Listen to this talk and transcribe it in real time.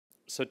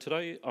So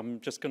today I'm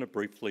just going to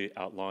briefly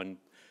outline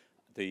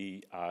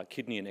the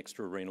kidney and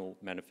extrarenal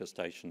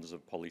manifestations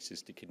of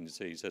polycystic kidney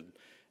disease. And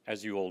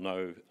as you all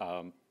know,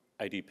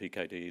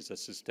 ADPKD is a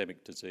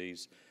systemic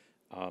disease.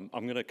 I'm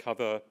going to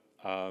cover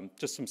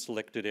just some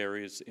selected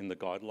areas in the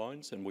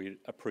guidelines, and we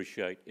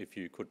appreciate if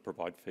you could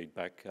provide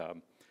feedback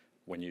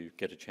when you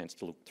get a chance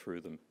to look through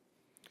them.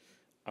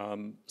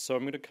 So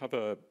I'm going to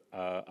cover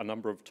a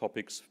number of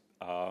topics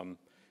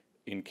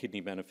in kidney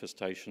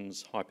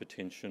manifestations: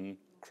 hypertension,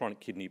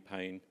 chronic kidney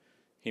pain,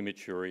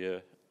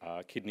 hematuria,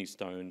 kidney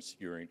stones,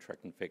 urinary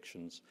tract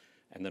infections,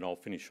 and then I'll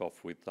finish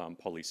off with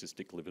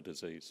polycystic liver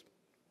disease.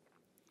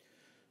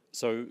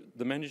 So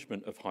the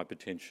management of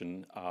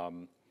hypertension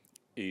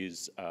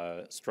is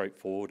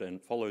straightforward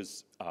and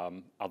follows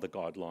other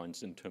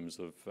guidelines in terms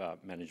of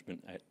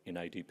management in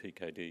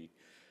ADPKD.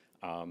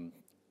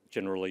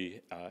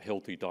 Generally,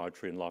 healthy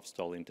dietary and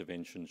lifestyle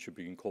interventions should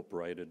be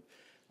incorporated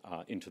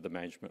into the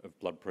management of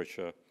blood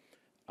pressure.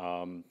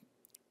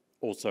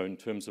 Also, in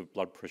terms of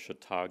blood pressure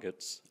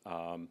targets,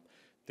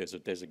 there's a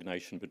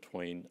designation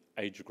between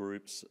age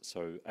groups,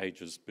 so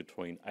ages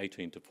between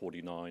 18 to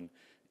 49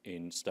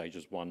 in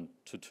stages 1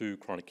 to 2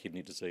 chronic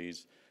kidney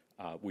disease.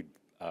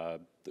 The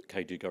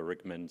KDIGO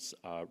recommends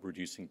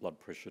reducing blood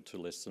pressure to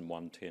less than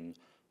 110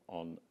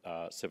 on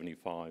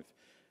 75.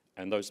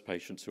 And those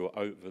patients who are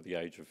over the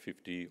age of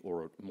 50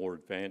 or more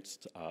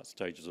advanced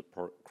stages of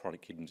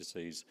chronic kidney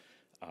disease,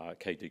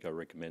 KDIGO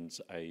recommends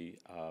a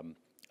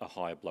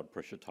higher blood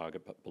pressure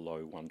target, but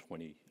below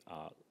 120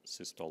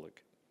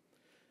 systolic.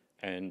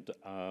 And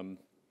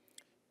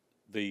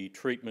the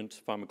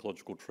treatment,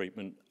 pharmacological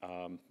treatment,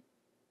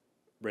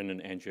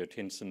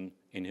 renin-angiotensin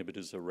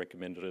inhibitors are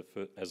recommended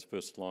as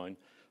first line,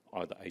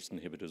 either ACE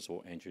inhibitors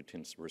or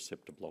angiotensin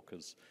receptor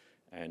blockers.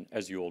 And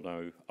as you all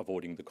know,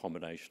 avoiding the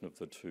combination of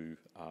the two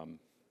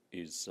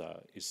is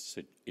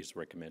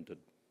recommended.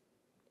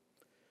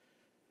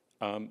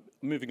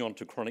 Moving on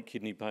to chronic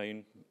kidney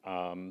pain.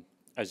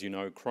 As you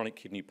know, chronic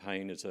kidney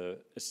pain is a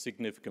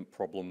significant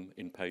problem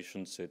in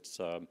patients. It's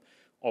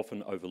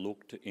often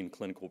overlooked in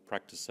clinical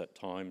practice at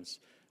times,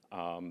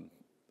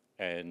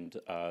 and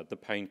the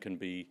pain can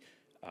be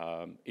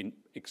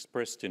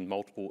expressed in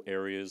multiple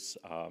areas,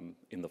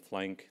 in the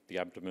flank, the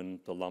abdomen,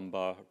 the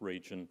lumbar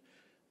region,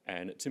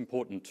 and it's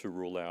important to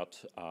rule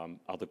out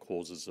other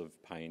causes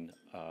of pain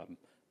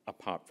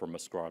apart from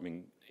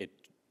ascribing it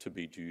to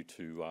be due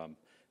to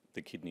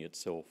the kidney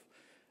itself,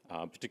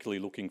 particularly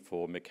looking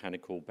for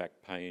mechanical back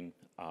pain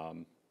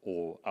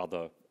or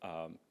other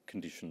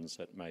conditions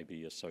that may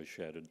be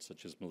associated,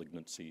 such as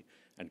malignancy,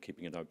 and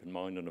keeping an open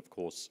mind, and of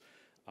course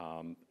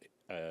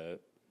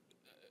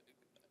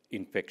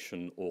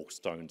infection or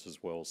stones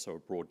as well, so a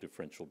broad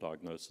differential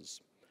diagnosis.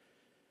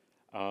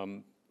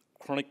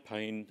 Chronic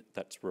pain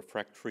that's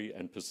refractory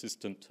and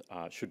persistent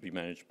should be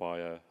managed by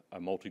a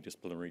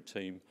multidisciplinary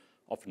team,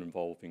 often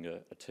involving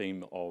a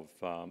team of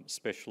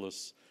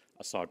specialists,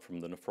 aside from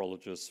the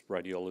nephrologists,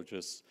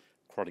 radiologists,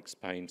 chronic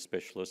pain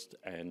specialists,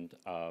 and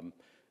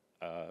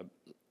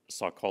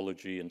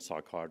psychology and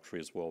psychiatry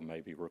as well may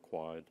be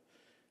required.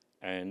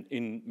 And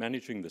in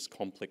managing this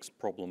complex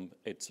problem,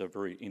 it's a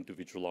very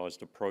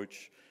individualised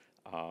approach.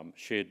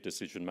 Shared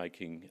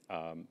decision-making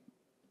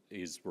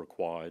is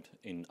required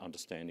in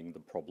understanding the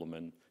problem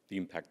and the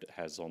impact it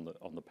has on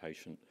the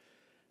patient.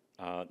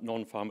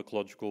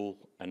 Non-pharmacological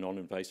and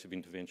non-invasive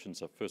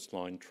interventions are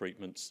first-line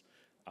treatments.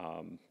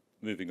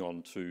 Moving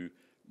on to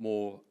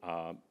more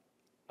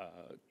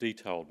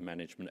detailed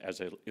management,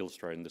 as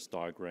illustrated in this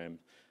diagram,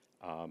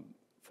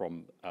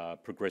 from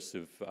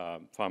progressive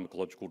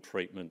pharmacological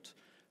treatment,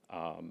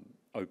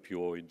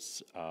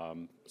 opioids,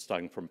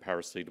 starting from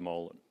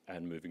paracetamol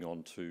and moving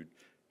on to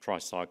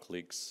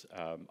tricyclics.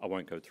 I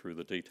won't go through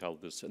the detail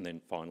of this, and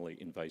then finally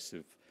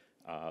invasive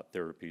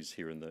therapies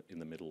here in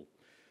the middle.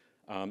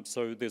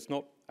 So there's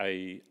not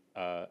a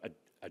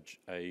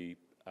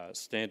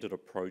standard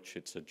approach.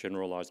 It's a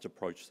generalised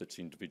approach that's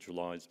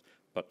individualised,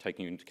 but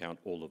taking into account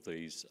all of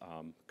these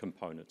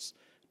components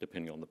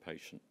depending on the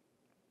patient.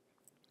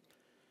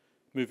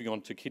 Moving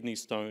on to kidney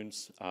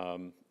stones.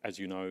 As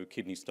you know,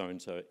 kidney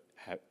stones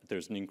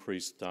there's an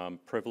increased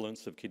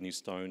prevalence of kidney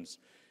stones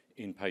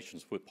in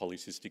patients with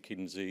polycystic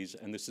kidney disease,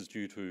 and this is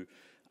due to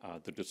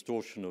the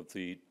distortion of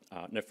the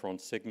nephron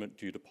segment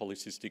due to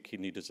polycystic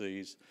kidney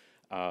disease,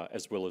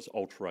 as well as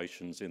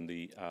alterations in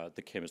the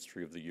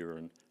chemistry of the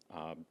urine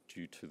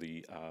due to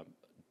the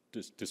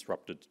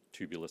disrupted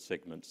tubular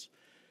segments.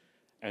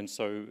 And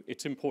so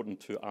it's important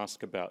to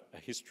ask about a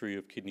history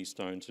of kidney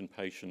stones in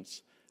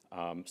patients.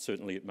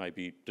 Certainly it may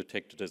be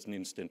detected as an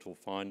incidental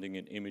finding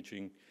in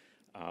imaging,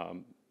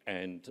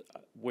 and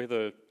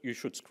whether you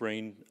should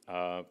screen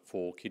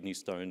for kidney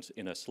stones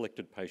in a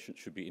selected patient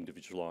should be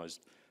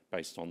individualised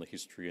based on the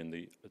history and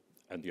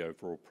the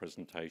overall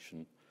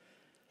presentation.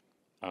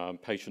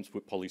 Patients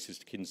with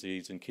polycystic kidney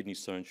disease and kidney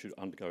stones should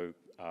undergo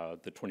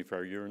the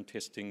 24-hour urine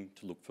testing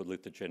to look for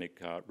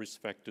lithogenic risk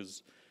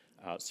factors,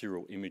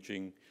 serial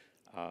imaging,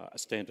 a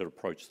standard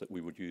approach that we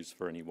would use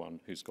for anyone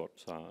who's got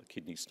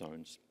kidney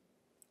stones.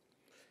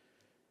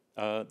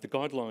 The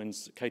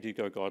guidelines,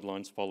 KDIGO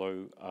guidelines,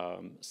 follow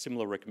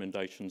similar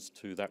recommendations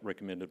to that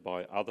recommended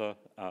by other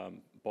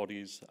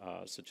bodies,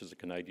 such as the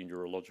Canadian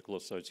Urological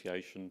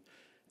Association,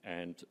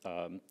 and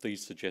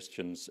these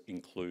suggestions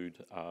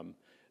include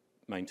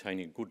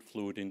maintaining good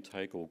fluid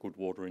intake or good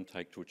water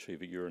intake to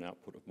achieve a urine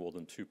output of more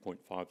than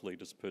 2.5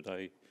 litres per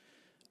day.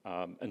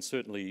 And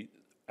certainly,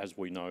 as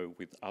we know,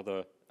 with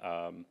other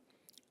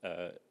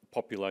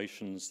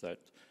populations that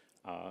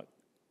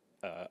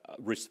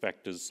risk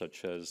factors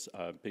such as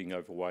being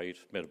overweight,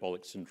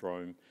 metabolic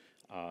syndrome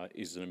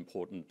is an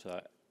important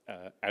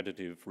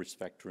additive risk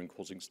factor in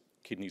causing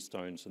kidney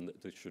stones, and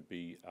that this should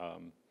be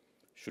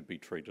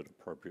treated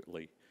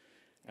appropriately.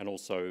 And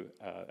also,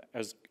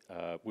 as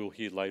we'll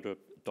hear later,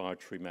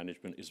 dietary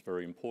management is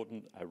very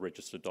important. A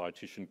registered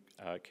dietitian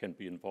can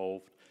be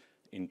involved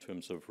in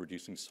terms of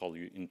reducing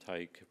solute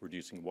intake,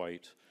 reducing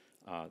weight.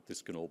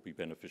 This can all be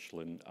beneficial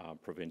in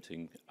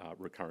preventing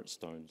recurrent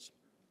stones.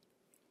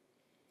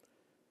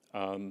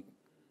 In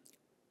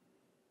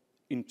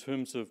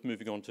terms of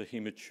moving on to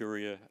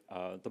hematuria,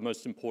 the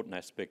most important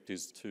aspect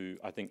is to,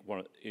 I think,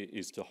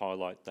 to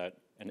highlight that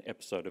an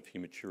episode of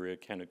hematuria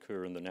can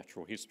occur in the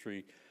natural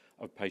history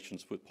of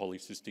patients with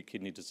polycystic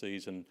kidney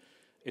disease, and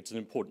it's an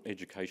important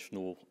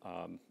educational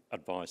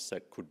advice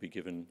that could be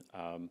given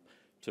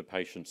to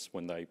patients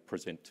when they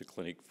present to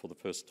clinic for the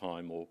first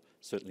time, or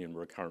certainly in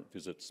recurrent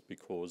visits,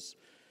 because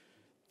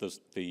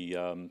the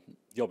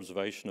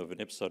observation of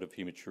an episode of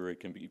hematuria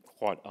can be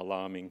quite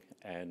alarming,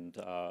 and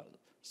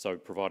so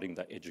providing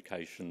that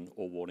education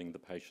or warning the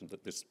patient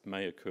that this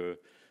may occur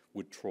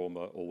with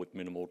trauma or with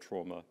minimal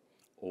trauma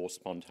or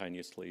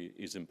spontaneously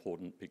is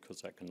important,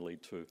 because that can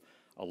lead to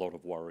a lot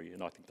of worry,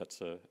 and I think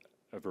that's a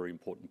very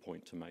important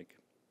point to make.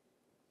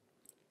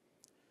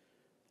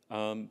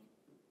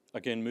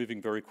 Again,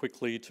 moving very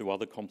quickly to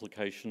other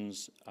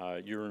complications,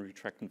 urinary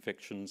tract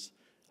infections.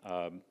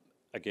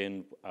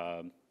 Again,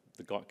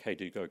 the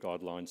KDIGO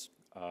guidelines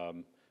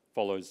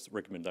follows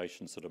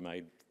recommendations that are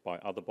made by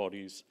other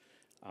bodies.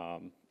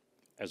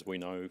 As we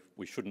know,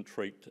 we shouldn't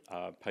treat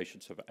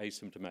patients who have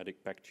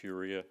asymptomatic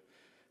bacteria.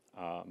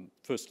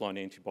 First-line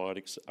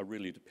antibiotics are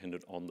really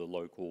dependent on the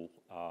local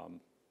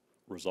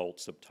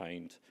results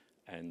obtained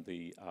and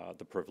the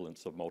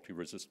prevalence of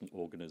multi-resistant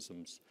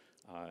organisms,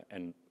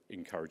 and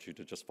encourage you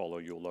to just follow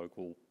your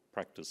local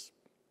practice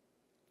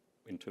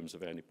in terms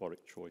of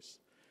antibiotic choice.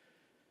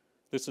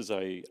 This is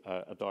a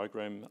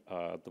diagram.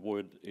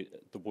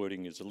 The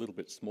wording is a little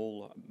bit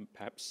small,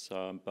 perhaps,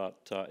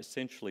 but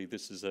essentially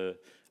this is a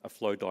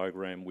flow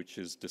diagram which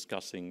is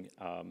discussing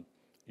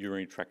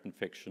urinary tract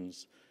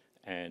infections,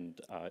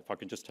 and if I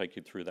can just take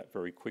you through that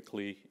very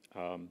quickly.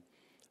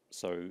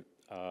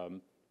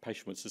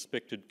 Patient with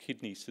suspected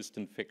kidney cyst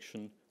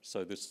infection,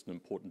 so this is an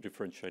important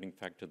differentiating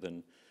factor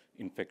than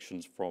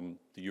infections from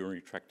the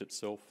urinary tract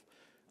itself.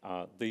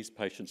 These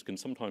patients can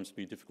sometimes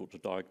be difficult to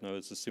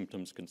diagnose. The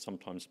symptoms can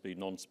sometimes be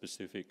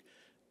non-specific,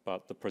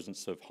 but the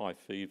presence of high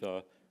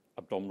fever,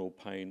 abdominal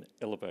pain,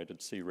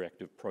 elevated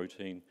C-reactive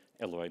protein,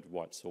 elevated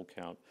white cell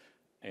count,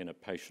 and a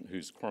patient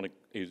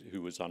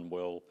who is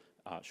unwell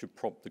should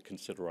prompt the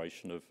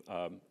consideration of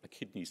a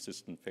kidney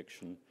cyst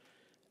infection.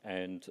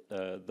 And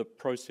the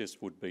process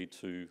would be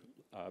to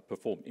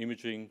perform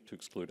imaging to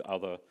exclude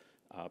other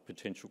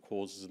potential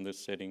causes in this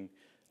setting,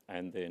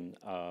 and then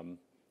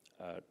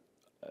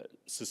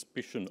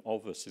suspicion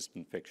of a cyst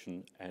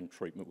infection and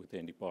treatment with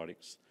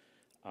antibiotics.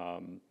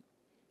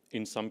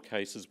 In some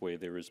cases where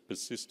there is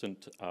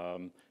persistent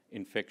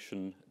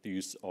infection, the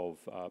use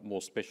of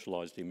more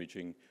specialised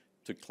imaging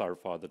to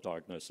clarify the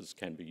diagnosis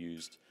can be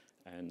used,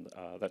 and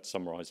that's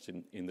summarised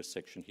in this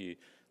section here.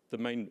 The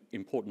main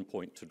important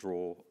point to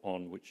draw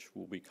on, which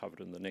will be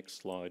covered in the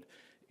next slide,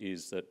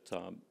 is that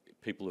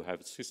people who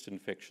have cyst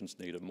infections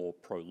need a more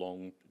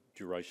prolonged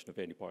duration of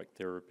antibiotic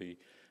therapy,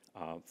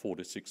 4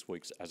 to 6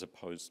 weeks, as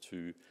opposed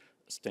to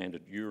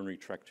standard urinary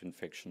tract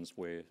infections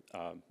where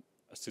a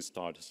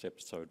cystitis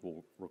episode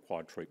will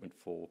require treatment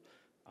for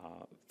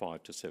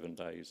 5 to 7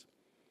 days.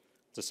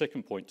 The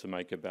second point to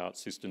make about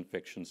cyst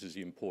infections is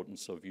the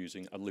importance of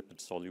using a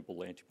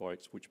lipid-soluble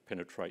antibiotics which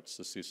penetrates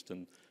the cyst,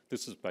 and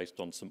this is based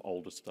on some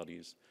older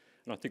studies.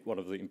 And I think one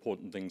of the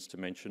important things to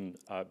mention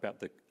about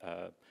the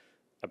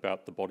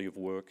body of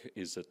work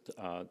is that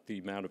the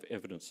amount of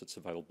evidence that's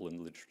available in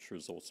the literature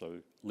is also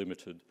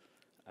limited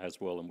as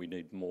well, and we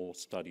need more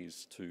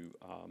studies to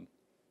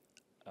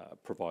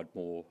provide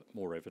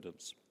more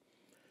evidence.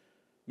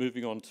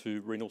 Moving on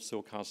to renal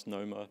cell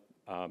carcinoma,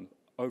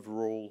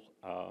 overall,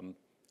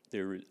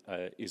 there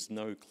is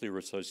no clear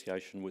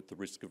association with the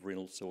risk of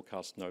renal cell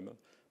carcinoma,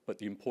 but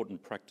the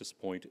important practice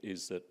point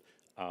is that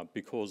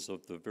because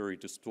of the very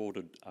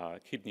distorted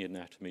kidney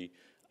anatomy,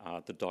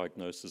 the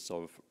diagnosis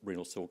of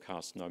renal cell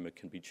carcinoma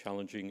can be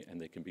challenging, and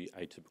there can be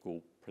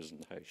atypical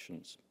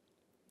presentations.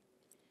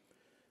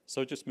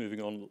 So just moving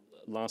on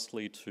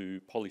lastly to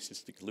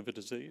polycystic liver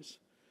disease.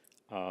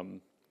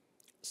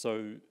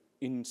 So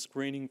in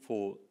screening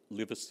for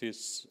liver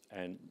cysts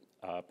and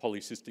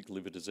polycystic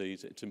liver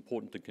disease, it's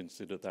important to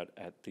consider that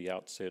at the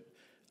outset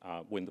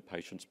when the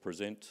patients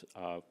present,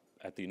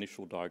 at the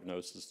initial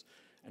diagnosis,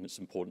 and it's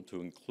important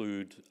to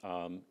include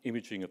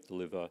imaging of the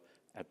liver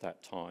at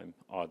that time,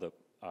 either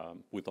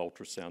with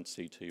ultrasound,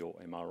 CT or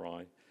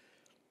MRI.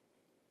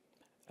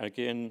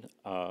 Again,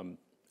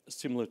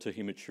 similar to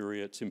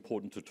hematuria, it's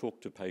important to talk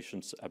to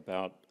patients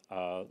about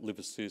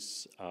liver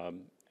cysts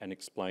and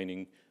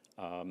explaining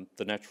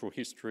the natural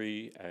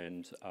history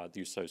and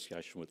the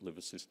association with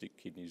liver cystic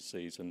kidney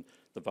disease, and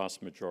the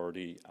vast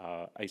majority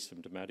are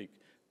asymptomatic,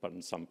 but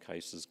in some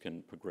cases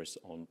can progress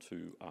on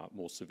to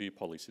more severe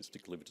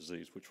polycystic liver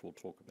disease, which we'll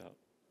talk about.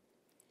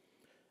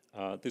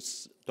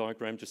 This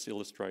diagram just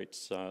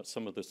illustrates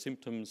some of the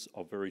symptoms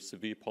of very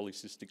severe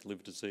polycystic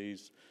liver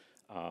disease,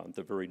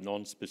 the very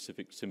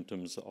non-specific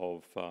symptoms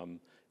of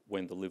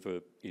when the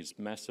liver is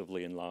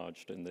massively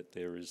enlarged and that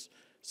there is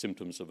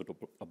symptoms of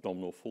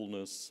abdominal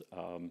fullness,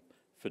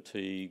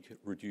 fatigue,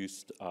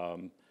 reduced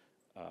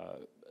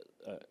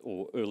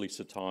or early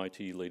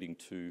satiety leading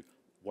to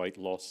weight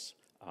loss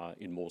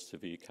in more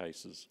severe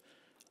cases.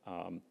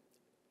 I'm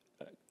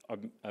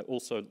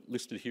also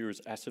listed here as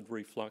acid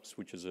reflux,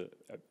 which is,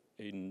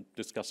 in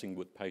discussing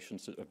with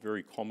patients, a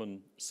very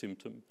common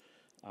symptom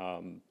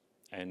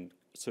and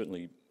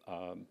certainly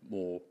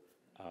more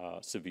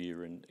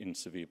severe in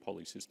severe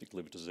polycystic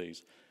liver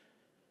disease.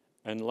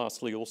 And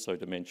lastly, also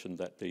to mention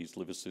that these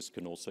liver cysts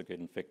can also get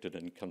infected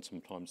and can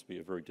sometimes be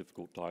a very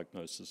difficult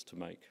diagnosis to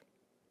make.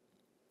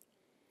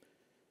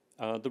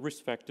 The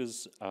risk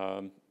factors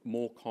are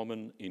more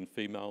common in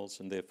females,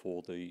 and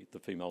therefore the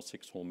female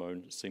sex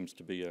hormone seems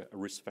to be a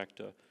risk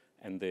factor,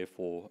 and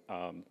therefore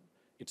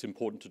it's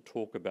important to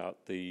talk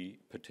about the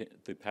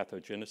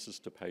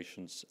pathogenesis to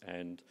patients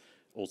and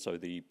also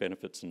the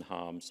benefits and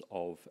harms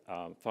of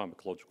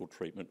pharmacological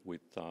treatment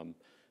with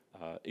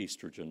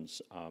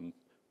estrogens,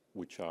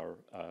 which are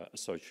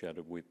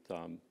associated with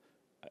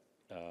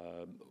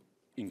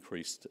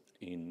increased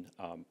in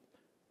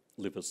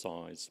liver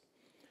size.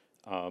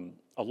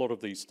 A lot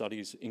of these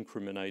studies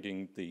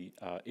incriminating the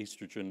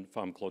estrogen,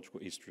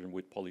 pharmacological estrogen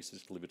with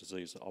polycystic liver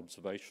disease are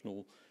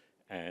observational,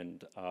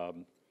 and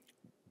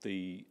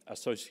the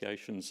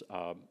associations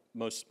are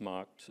most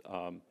marked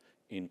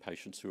in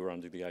patients who are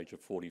under the age of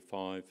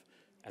 45,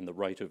 and the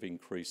rate of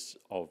increase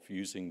of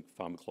using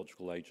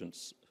pharmacological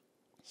agents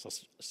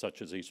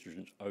such as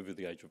estrogen over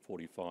the age of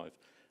 45,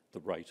 the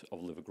rate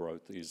of liver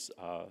growth is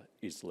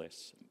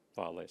less,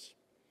 far less.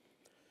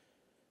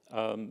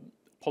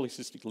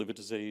 Polycystic liver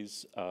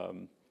disease,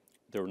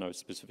 there are no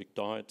specific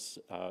diets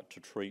to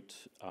treat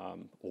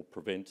or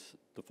prevent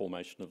the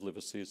formation of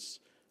liver cysts,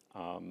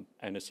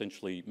 and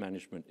essentially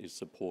management is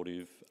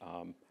supportive,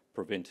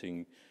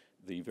 preventing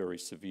the very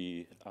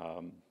severe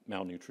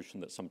malnutrition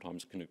that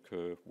sometimes can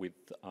occur with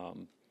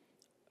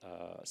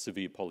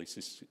severe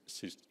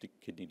polycystic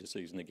kidney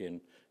disease, and again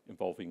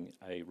involving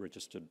a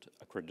registered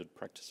accredited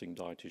practicing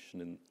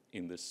dietitian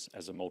in this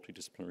as a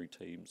multidisciplinary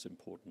team is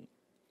important.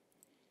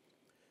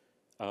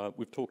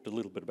 We've talked a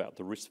little bit about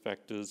the risk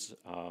factors.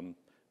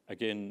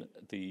 Again,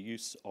 the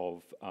use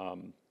of,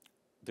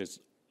 there's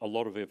a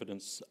lot of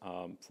evidence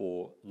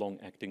for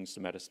long-acting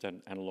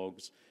somatostatin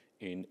analogues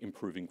in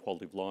improving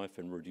quality of life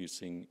and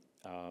reducing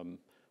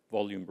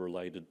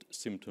volume-related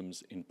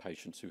symptoms in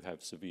patients who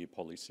have severe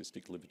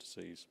polycystic liver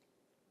disease.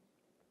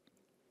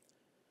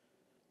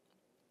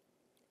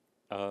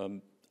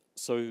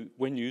 So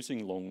when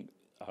using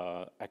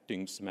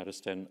long-acting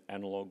somatostatin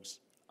analogues,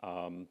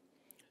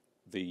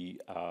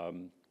 the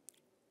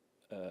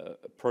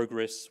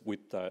progress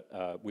with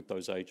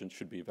those agents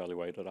should be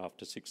evaluated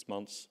after 6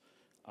 months,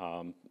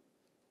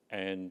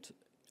 and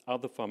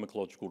other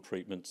pharmacological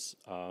treatments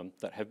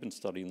that have been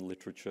studied in the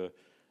literature,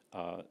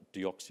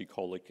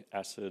 deoxycholic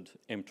acid,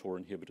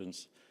 mTOR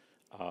inhibitors,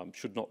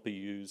 should not be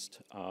used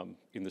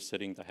in the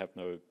setting.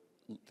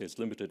 There's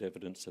limited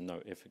evidence and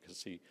no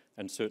efficacy,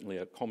 and certainly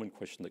a common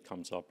question that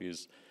comes up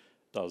is,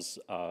 does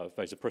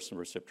vasopressin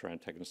receptor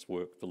antagonist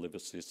work for liver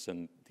cysts?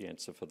 And the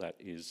answer for that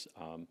is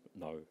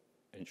no,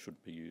 and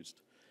shouldn't be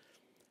used.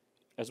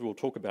 As we'll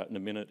talk about in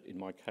a minute, in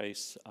my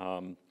case,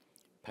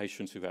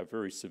 patients who have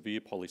very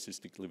severe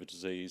polycystic liver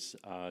disease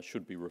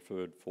should be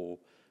referred for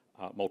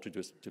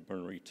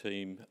multidisciplinary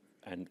team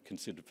and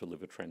considered for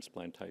liver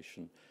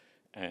transplantation.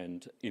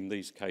 And in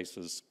these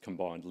cases,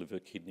 combined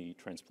liver-kidney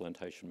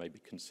transplantation may be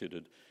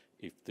considered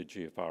if the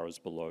GFR is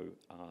below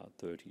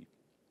 30.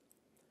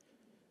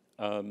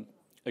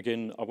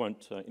 Again, I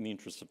won't, in the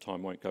interest of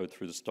time, won't go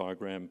through this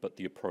diagram, but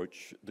the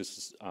approach,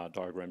 this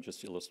diagram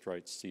just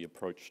illustrates the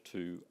approach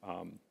to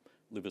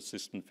liver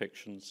cyst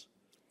infections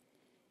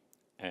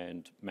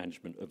and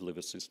management of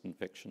liver cyst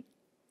infection.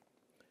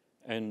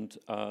 And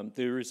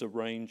there is a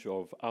range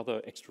of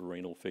other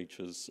extrarenal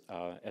features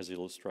as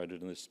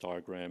illustrated in this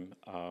diagram,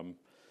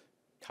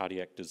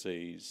 cardiac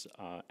disease,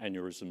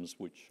 aneurysms,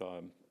 which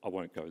I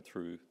won't go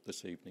through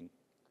this evening.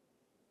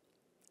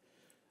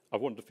 I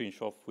wanted to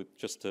finish off with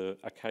just a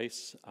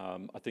case.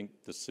 I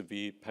think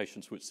the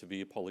patients with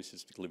severe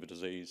polycystic liver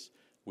disease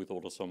with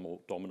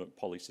autosomal dominant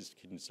polycystic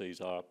kidney disease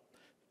are,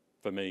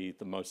 for me,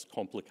 the most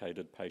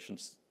complicated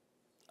patients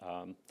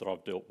that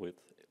I've dealt with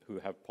who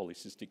have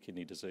polycystic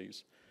kidney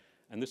disease.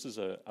 And this is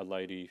a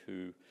lady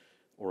who,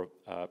 or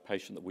a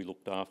patient that we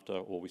looked after,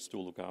 or we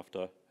still look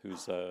after,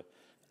 who's a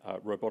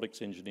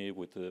robotics engineer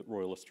with the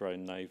Royal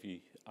Australian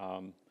Navy.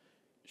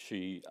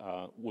 She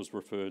was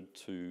referred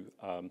to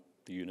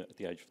the unit at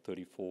the age of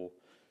 34.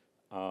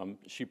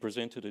 She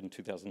presented in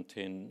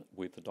 2010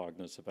 with the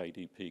diagnosis of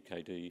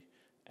ADPKD,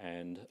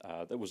 and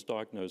that was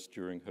diagnosed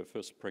during her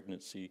first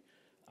pregnancy.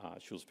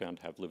 She was found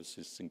to have liver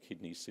cysts and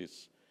kidney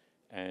cysts.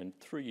 And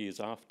 3 years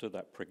after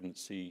that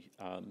pregnancy,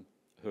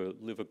 her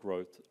liver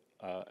growth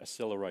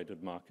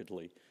accelerated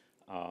markedly,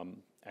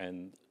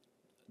 and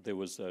there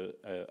was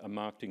a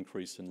marked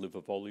increase in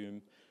liver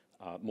volume,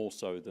 more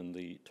so than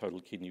the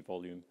total kidney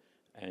volume.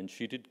 And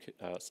she did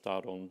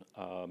start on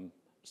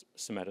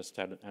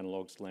somatostatin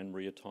analogues,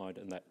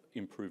 lanreotide, and that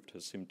improved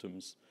her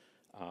symptoms.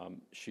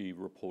 She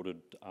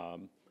reported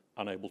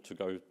unable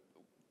to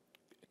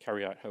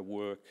carry out her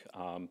work.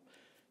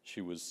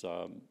 She was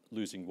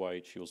losing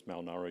weight, she was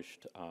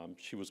malnourished.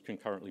 She was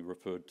concurrently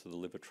referred to the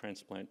liver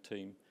transplant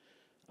team.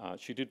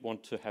 She did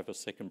want to have a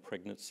second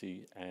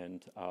pregnancy,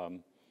 and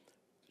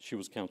she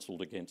was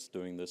counselled against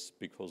doing this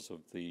because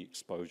of the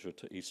exposure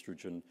to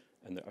estrogen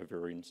and the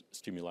ovarian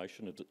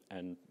stimulation,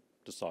 and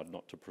decided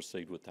not to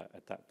proceed with that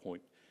at that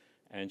point.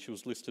 And she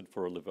was listed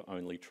for a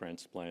liver-only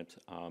transplant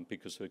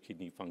because her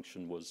kidney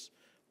function was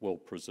well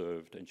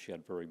preserved and she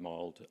had very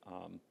mild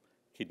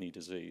kidney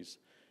disease.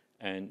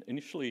 And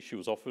initially she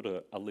was offered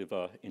a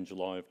liver in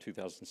July of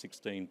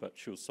 2016, but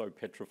she was so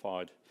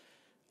petrified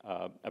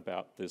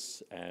about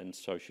this, and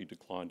so she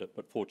declined it.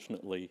 But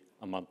fortunately,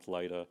 a month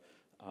later,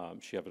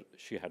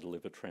 she had a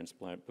liver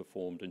transplant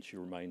performed, and she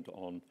remained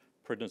on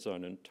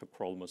prednisone and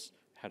tacrolimus,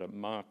 had a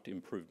marked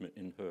improvement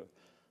in her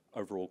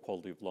overall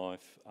quality of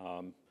life.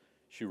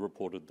 She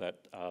reported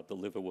that the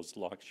liver was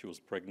like she was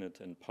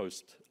pregnant, and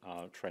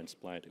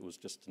post-transplant, it was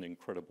just an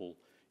incredible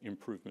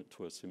improvement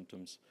to her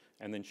symptoms.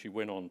 And then she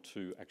went on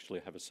to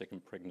actually have a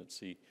second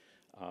pregnancy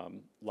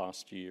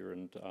last year,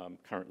 and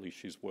currently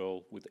she's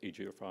well with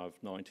eGFR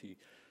of 90.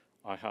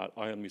 I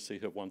only see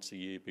her once a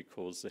year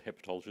because the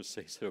hepatologist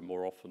sees her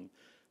more often,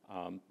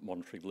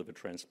 monitoring liver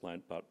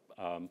transplant, but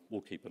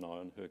we'll keep an eye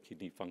on her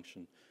kidney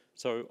function.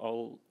 So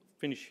I'll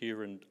finish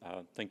here, and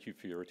thank you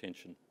for your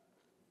attention.